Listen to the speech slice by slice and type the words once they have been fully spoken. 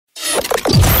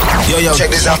Yo, check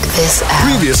this out.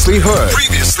 Previously heard.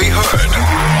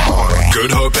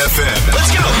 Good Hope FM.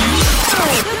 Let's go.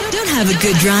 Don't have a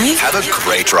good drive. Have a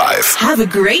great drive. Have a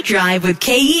great drive with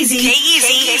K-Easy.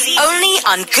 Only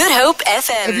on Good Hope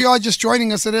FM. If you are just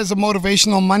joining us, it is a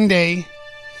Motivational Monday.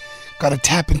 Got to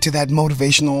tap into that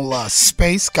motivational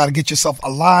space. Got to get yourself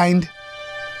aligned.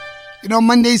 You know,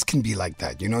 Mondays can be like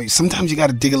that. You know, sometimes you got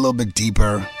to dig a little bit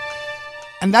deeper.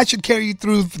 And that should carry you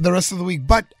through the rest of the week.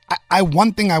 But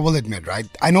one thing I will admit, right?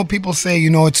 I know people say, you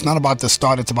know, it's not about the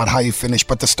start, it's about how you finish.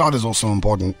 But the start is also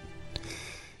important.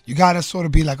 You got to sort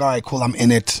of be like, all right, cool, I'm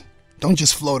in it. Don't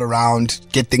just float around,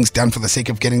 get things done for the sake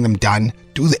of getting them done.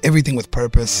 Do everything with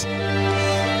purpose.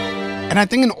 And I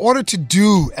think in order to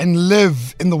do and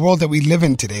live in the world that we live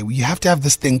in today, you have to have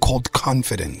this thing called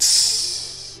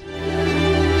confidence.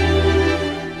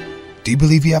 Do you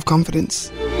believe you have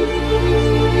confidence?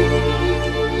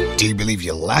 Do you believe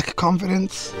you lack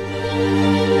confidence?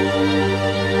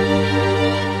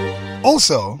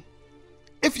 Also,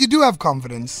 if you do have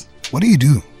confidence, what do you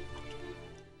do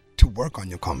to work on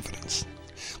your confidence?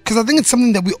 Because I think it's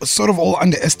something that we sort of all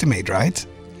underestimate, right?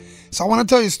 So I want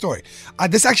to tell you a story.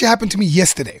 This actually happened to me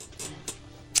yesterday.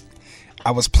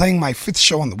 I was playing my 5th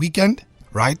show on the weekend,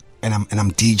 right? And I'm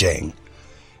DJing.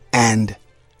 And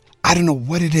I don't know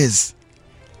what it is,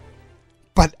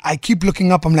 but I keep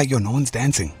looking up. I'm like, yo, no one's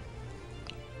dancing.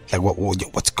 Like,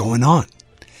 what's going on?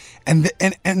 And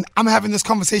I'm having this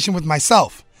conversation with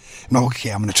myself. I'm like, okay,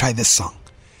 I'm going to try this song.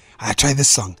 I try this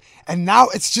song. And now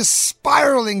it's just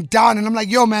spiraling down. And I'm like,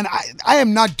 yo, man, I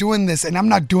am not doing this. And I'm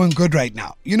not doing good right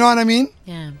now. You know what I mean?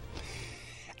 Yeah.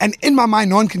 And in my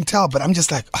mind, no one can tell. But I'm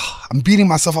just like, I'm beating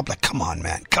myself up like, come on,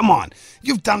 man. Come on.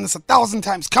 You've done this 1,000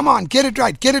 times. Come on. Get it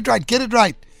right. Get it right. Get it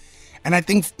right. And I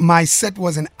think my set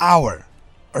was an hour.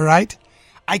 All right?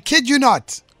 I kid you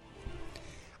not.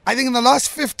 I think in the last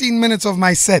 15 minutes of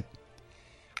my set,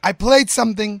 I played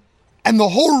something and the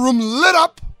whole room lit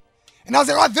up. And I was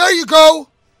like, oh, there you go.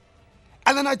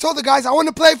 And then I told the guys, I want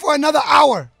to play for another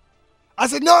hour. I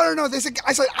said, no.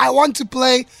 I said, I want to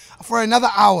play for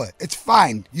another hour. It's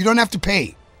fine. You don't have to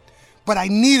pay. But I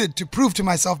needed to prove to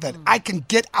myself that I can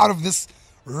get out of this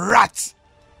rut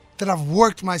that I've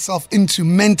worked myself into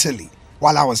mentally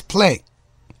while I was playing.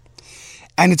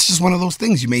 And it's just one of those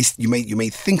things. You may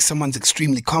think someone's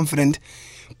extremely confident,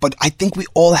 but I think we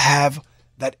all have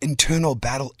that internal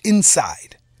battle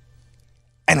inside.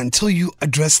 And until you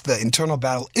address the internal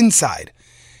battle inside,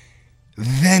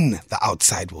 then the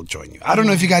outside will join you. I don't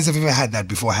know if you guys have ever had that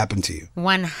before happen to you.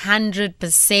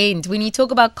 100%. When you talk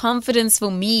about confidence,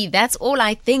 for me, that's all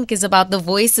I think is about the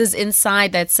voices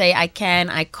inside that say, I can,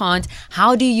 I can't.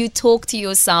 How do you talk to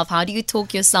yourself? How do you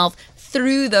talk yourself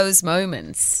through those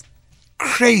moments?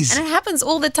 Crazy. And it happens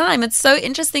all the time. It's so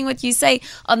interesting what you say.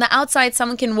 On the outside,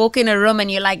 someone can walk in a room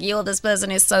and you're like, yo, this person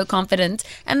is so confident.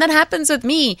 And that happens with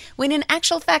me. When in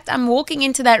actual fact, I'm walking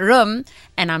into that room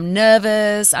and I'm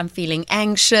nervous, I'm feeling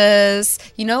anxious.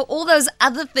 You know, all those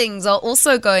other things are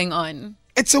also going on.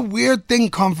 It's a weird thing,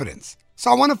 confidence.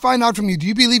 So I want to find out from you, do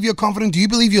you believe you're confident? Do you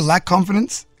believe you lack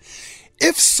confidence?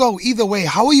 If so, either way,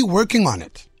 how are you working on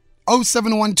it?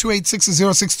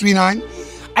 07128600639.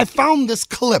 I found this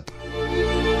clip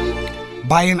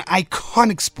by an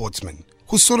iconic sportsman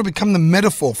who's sort of become the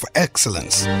metaphor for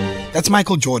excellence. That's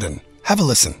Michael Jordan. Have a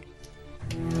listen.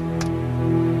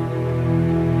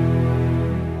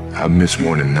 I've missed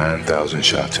more than 9,000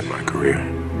 shots in my career.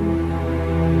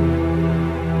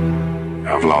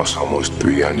 I've lost almost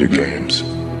 300 games.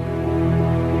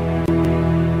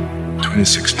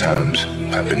 26 times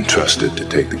I've been trusted to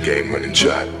take the game-winning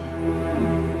shot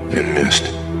and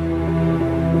missed.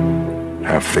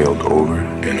 I've failed over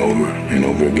and over and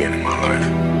over again in my life.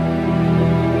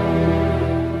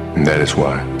 And that is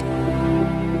why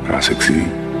I succeed.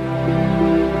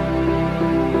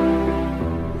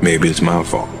 Maybe it's my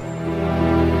fault.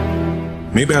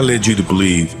 Maybe I led you to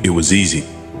believe it was easy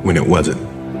when it wasn't.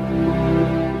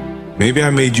 Maybe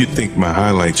I made you think my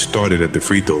highlights started at the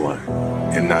free throw line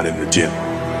and not in the gym.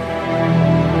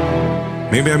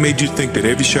 Maybe I made you think that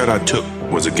every shot I took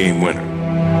was a game winner.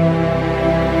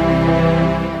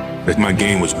 That my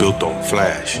game was built on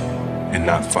flash and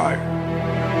not fire.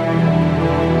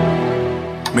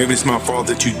 Maybe it's my fault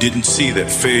that you didn't see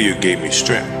that failure gave me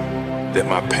strength, that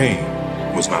my pain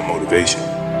was my motivation.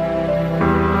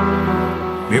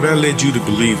 Maybe I led you to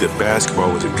believe that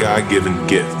basketball was a God-given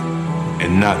gift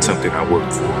and not something I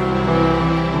worked for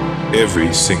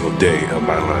every single day of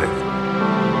my life.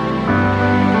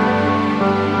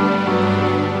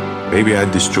 Maybe I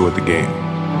destroyed the game.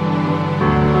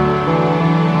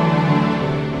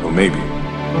 Or maybe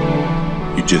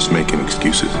you're just making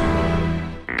excuses.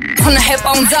 from the hip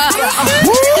on up.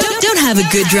 Don't have a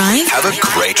good drive. Have a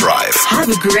great drive. Have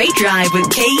a great drive with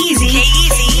K-Easy.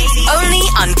 Only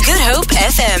on Good Hope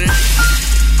FM.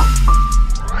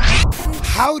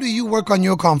 How do you work on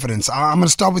your confidence? I'm going to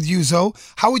start with you, Zoe.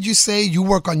 How would you say you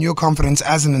work on your confidence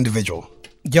as an individual?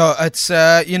 Yeah, it's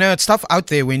it's tough out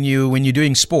there when you're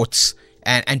doing sports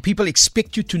and people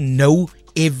expect you to know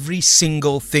every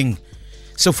single thing.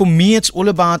 So for me, it's all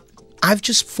about, I've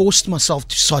just forced myself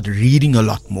to start reading a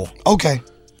lot more. Okay.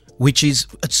 Which is,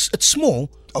 it's small,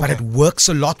 but Okay. it works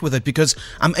a lot with it because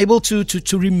I'm able to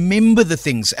remember the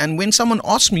things. And when someone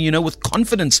asks me, with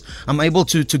confidence, I'm able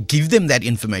to give them that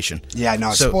information. Yeah,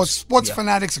 no, So- sports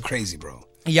fanatics are crazy, bro.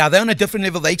 Yeah, they're on a different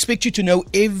level. They expect you to know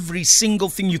every single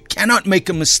thing. You cannot make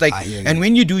a mistake. I hear you. And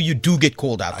when you do get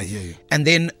called out. I hear you. And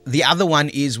then the other one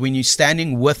is when you're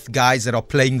standing with guys that are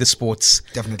playing the sports.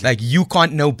 Definitely. Like, you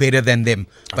can't know better than them.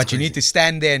 But crazy. you need to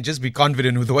stand there and just be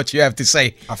confident with what you have to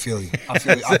say. I feel you. I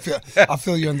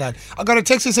feel you on that. I got a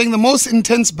text saying the most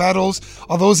intense battles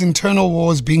are those internal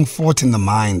wars being fought in the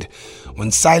mind. When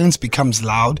silence becomes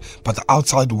loud, but the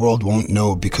outside world won't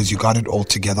know because you got it all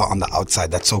together on the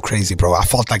outside. That's so crazy, bro. I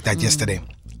felt like that yesterday.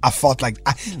 I felt like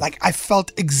I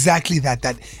felt exactly that.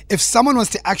 That if someone was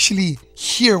to actually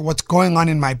hear what's going on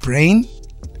in my brain,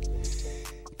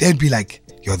 they'd be like,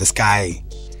 "Yo, this guy,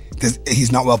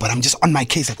 he's not well." But I'm just on my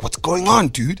case. Like, what's going on,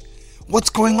 dude? What's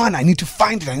going on? I need to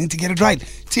find it. I need to get it right.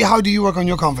 T, how do you work on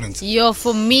your confidence? Yo,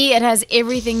 for me, it has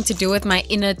everything to do with my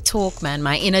inner talk, man,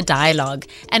 my inner dialogue.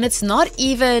 And it's not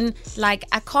even like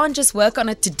I can't just work on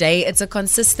it today. It's a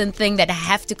consistent thing that I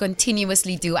have to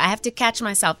continuously do. I have to catch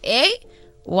myself.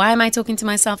 Why am I talking to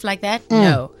myself like that?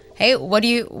 No. Hey, what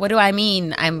do I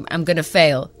mean? I'm gonna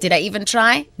fail. Did I even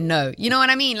try? No. You know what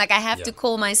I mean? Like, I have to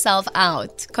call myself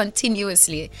out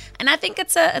continuously. And I think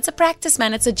it's a practice,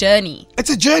 man. It's a journey. It's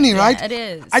a journey, right? it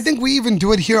is. I think we even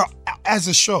do it here as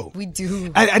a show. We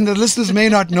do. And the listeners may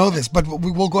not know this, but we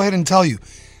will go ahead and tell you.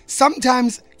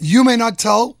 Sometimes you may not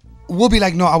tell. We'll be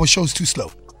like, no, our show's too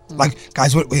slow. Like,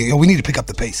 guys, we need to pick up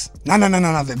the pace. No.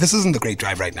 This isn't the great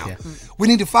drive right now. We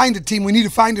need to find it, team. We need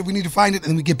to find it. And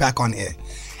then we get back on air.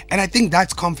 And I think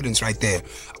that's confidence right there.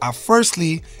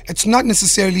 Firstly, it's not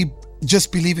necessarily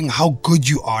just believing how good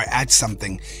you are at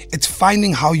something. It's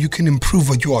finding how you can improve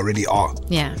what you already are.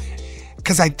 Yeah.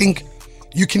 Because I think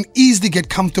you can easily get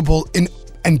comfortable in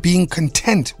and being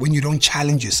content when you don't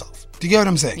challenge yourself. Do you get what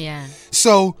I'm saying? Yeah.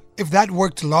 So if that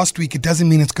worked last week, it doesn't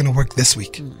mean it's going to work this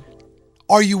week.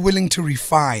 Are you willing to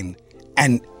refine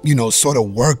and, sort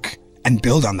of work and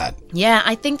build on that? Yeah,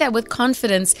 I think that with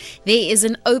confidence, there is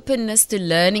an openness to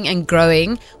learning and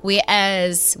growing,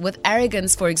 whereas with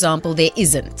arrogance, for example, there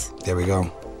isn't. There we go.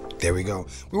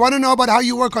 We want to know about how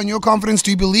you work on your confidence.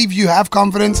 Do you believe you have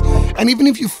confidence? And even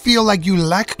if you feel like you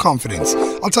lack confidence,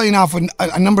 I'll tell you now, for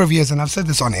a number of years, and I've said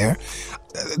this on air,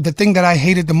 the thing that I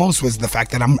hated the most was the fact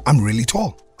that I'm really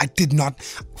tall. I did not,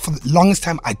 for the longest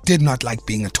time, I did not like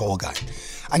being a tall guy.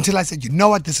 Until I said, you know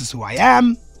what, this is who I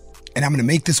am, and I'm going to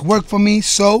make this work for me,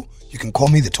 so you can call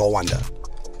me the tall wonder.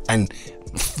 And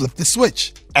flip the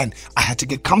switch. And I had to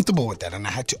get comfortable with that, and I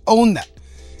had to own that.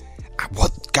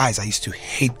 Guys, I used to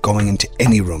hate going into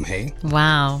any room, hey?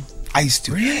 Wow. I used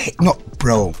to hate, no,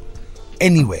 bro,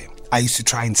 anywhere. I used to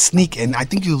try and sneak in. I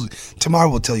think tomorrow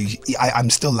will tell you, I'm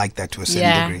still like that to a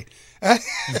certain degree. Yeah,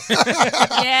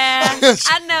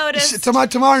 I noticed.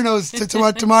 Tomorrow knows.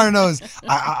 Tomorrow knows.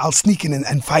 I'll sneak in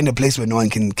and find a place where no one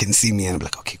can see me, and I'm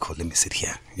like, okay, cool, let me sit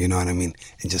here. You know what I mean?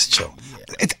 And just chill.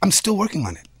 I'm still working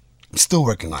on it.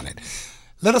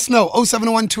 Let us know.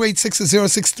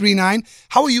 071-286-0639.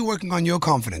 How are you working on your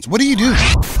confidence? What do you do?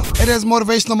 It is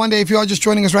Motivational Monday. If you are just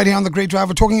joining us right here on The Great Drive,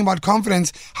 we're talking about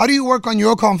confidence. How do you work on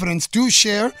your confidence? Do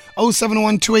share.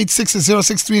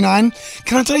 071-286-0639.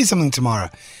 Can I tell you something tomorrow?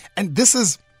 And this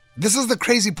is the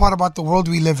crazy part about the world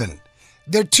we live in.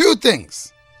 There are two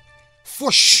things,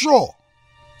 for sure.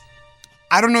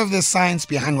 I don't know if there's science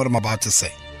behind what I'm about to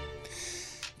say.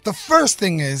 The first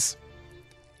thing is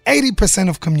 80%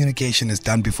 of communication is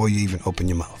done before you even open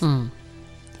your mouth.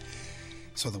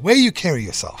 So the way you carry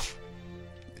yourself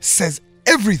says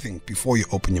everything before you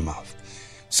open your mouth.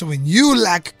 So when you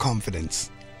lack confidence,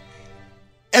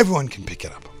 everyone can pick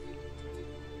it up.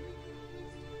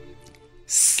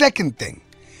 Second thing,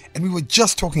 and we were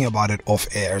just talking about it off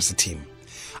air as a team,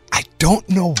 I don't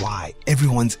know why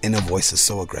everyone's inner voice is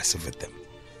so aggressive with them.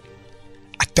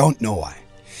 I don't know why.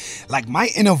 Like, my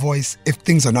inner voice, if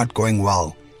things are not going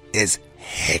well, is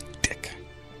hectic.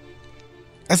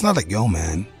 It's not like, yo,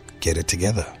 man, get it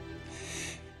together.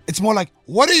 It's more like,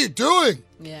 what are you doing?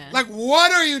 Yeah. Like,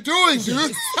 what are you doing,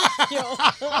 dude?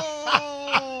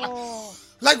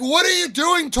 Like, what are you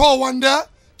doing, tall wonder?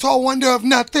 tall wonder of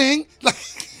nothing. Like,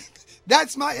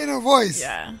 that's my inner voice.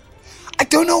 Yeah. I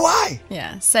don't know why.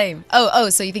 Yeah, same. Oh,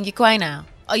 so you think you're quiet now?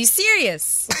 Are you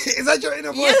serious? Is that your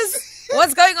inner voice? Yes.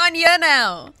 What's going on here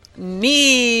now?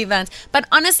 Nee, Vance. But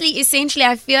honestly, essentially,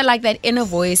 I feel like that inner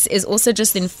voice is also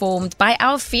just informed by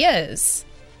our fears.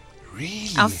 Really?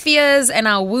 Our fears and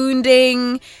our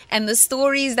wounding and the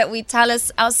stories that we tell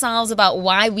us ourselves about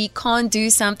why we can't do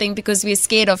something because we're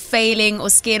scared of failing or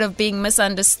scared of being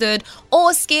misunderstood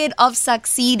or scared of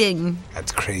succeeding.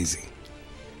 That's crazy.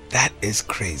 That is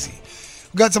crazy.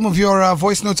 We got some of your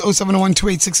voice notes,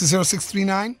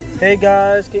 0712860639. Hey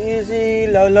guys, Easy,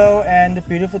 Lolo, and the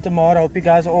beautiful Tamara. Hope you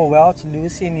guys are all well. It's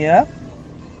Lucy in here.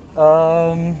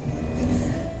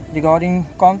 Regarding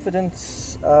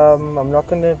confidence, I'm not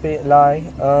going to lie.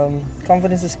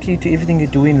 Confidence is key to everything you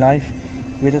do in life,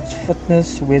 whether it's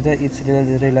fitness, whether it's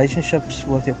relationships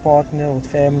with your partner, with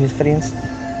family, friends.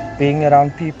 Being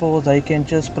around people, they can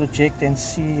just project and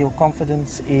see your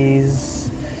confidence is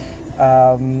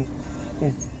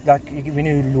like when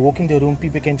you walk in the room,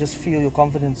 people can just feel your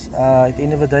confidence. At the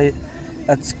end of the day,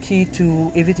 it's key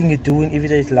to everything you do in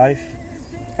everyday life.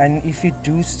 And if you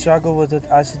do struggle with it,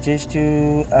 I suggest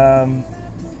you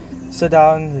sit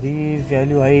down,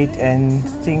 reevaluate, and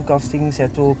think of things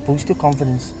that will boost your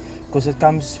confidence, because it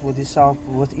comes with yourself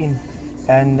within.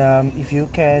 And if you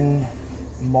can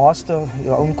master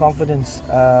your own confidence,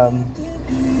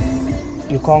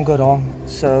 you can't go wrong.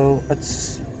 So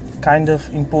it's kind of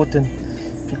important,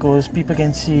 because people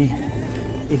can see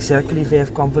exactly if you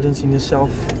have confidence in yourself.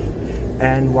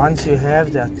 And once you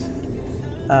have that,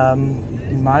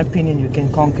 in my opinion, you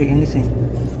can conquer anything.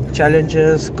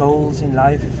 Challenges, goals in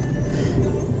life.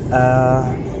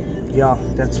 Yeah,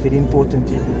 that's very important.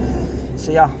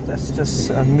 So yeah, that's just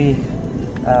me,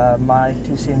 my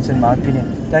 2 cents in my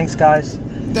opinion. Thanks, guys.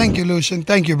 Thank you, Lucian.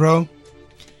 Thank you, bro.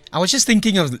 I was just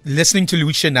thinking of listening to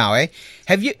Lucia now, eh?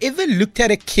 Have you ever looked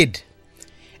at a kid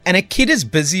and a kid is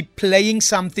busy playing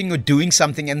something or doing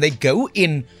something and they go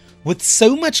in with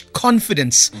so much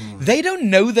confidence, they don't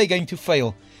know they're going to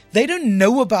fail. They don't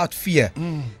know about fear.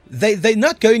 They're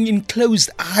not going in closed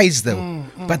eyes though,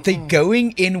 but they're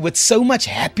going in with so much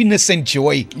happiness and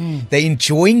joy. They're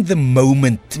enjoying the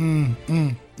moment.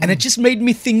 And it just made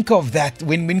me think of that.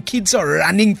 When kids are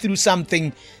running through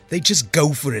something, they just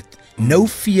go for it. No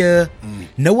fear,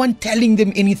 no one telling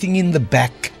them anything in the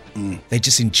back. They're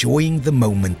just enjoying the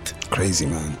moment. Crazy,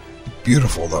 man.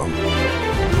 Beautiful, though.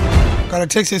 Got a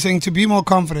text here saying, to be more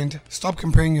confident, stop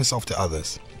comparing yourself to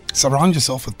others. Surround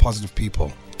yourself with positive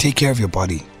people. Take care of your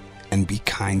body and be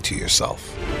kind to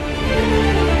yourself.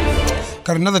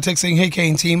 Got another text saying, hey,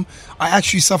 Kane team, I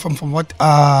actually suffer from what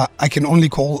I can only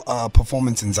call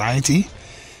performance anxiety.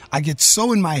 I get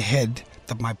so in my head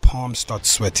that my palms start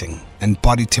sweating and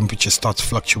body temperature starts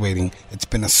fluctuating. It's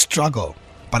been a struggle,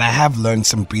 but I have learned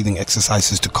some breathing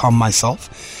exercises to calm myself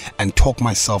and talk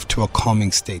myself to a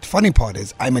calming state. Funny part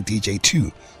is I'm a DJ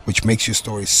too, which makes your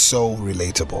story so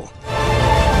relatable.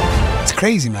 It's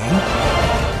crazy, man.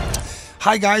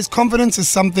 Hi guys, confidence is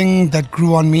something that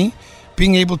grew on me.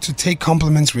 Being able to take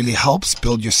compliments really helps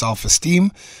build your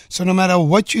self-esteem. So no matter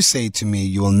what you say to me,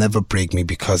 you will never break me,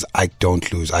 because I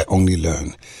don't lose, I only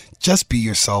learn. Just be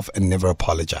yourself and never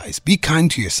apologize. Be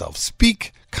kind to yourself.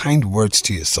 Speak kind words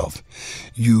to yourself.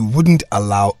 You wouldn't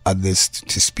allow others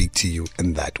to speak to you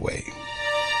in that way.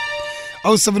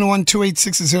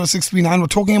 0712860639. We're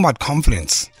talking about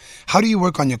confidence. How do you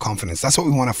work on your confidence? That's what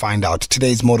we want to find out.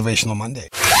 Today's Motivational Monday.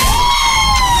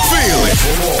 Feel it.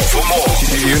 For more,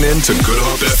 tune in to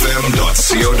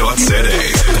goodhopefm.co.za.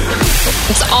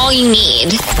 It's all you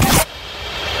need.